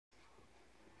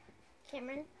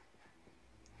Cameron.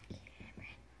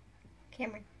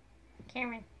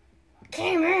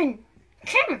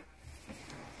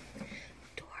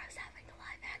 Dora's having a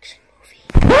live action movie.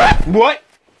 What?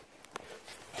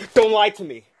 Don't lie to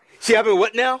me. She having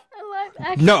what now? A live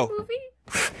action movie?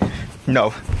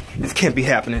 No. This can't be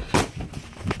happening.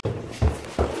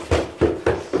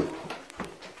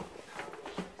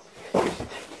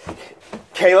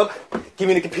 Caleb, give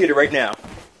me the computer right now.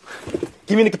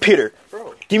 Give me the computer.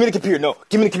 Bro. Give me the computer. No,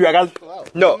 give me the computer. I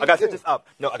gotta set this up.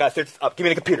 No, I gotta set this up. Give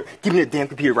me the computer. Give me the damn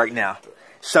computer right now.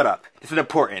 Shut up. This is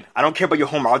important. I don't care about your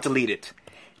homework. I'll delete it.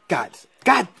 God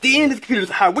damn, this computer's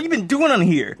hot. What you been doing on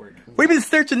here? What you been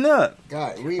searching up?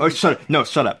 Oh, shut up. No,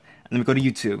 shut up. Let me go to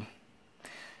YouTube.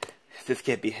 This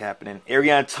can't be happening.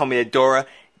 Ariana told me that Dora,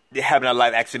 they're having a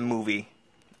live action movie.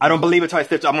 I don't believe it until I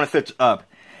search. I'm gonna search up.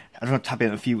 I'm gonna type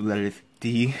in a few letters.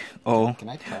 D-O. Can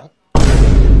I talk?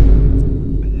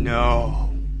 No.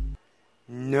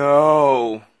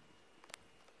 No.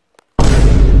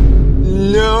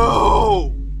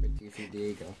 No. Wait, do you see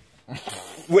Diego?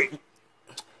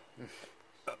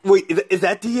 Wait, is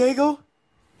that Diego?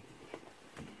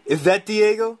 Is that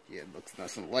Diego? Yeah, it looks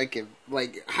nothing like him.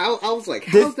 Like, how? I was like,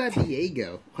 how's that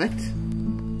Diego? What?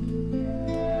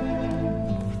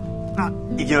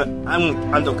 You know,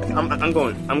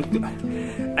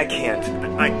 I can't.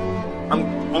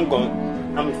 I'm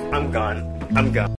gone.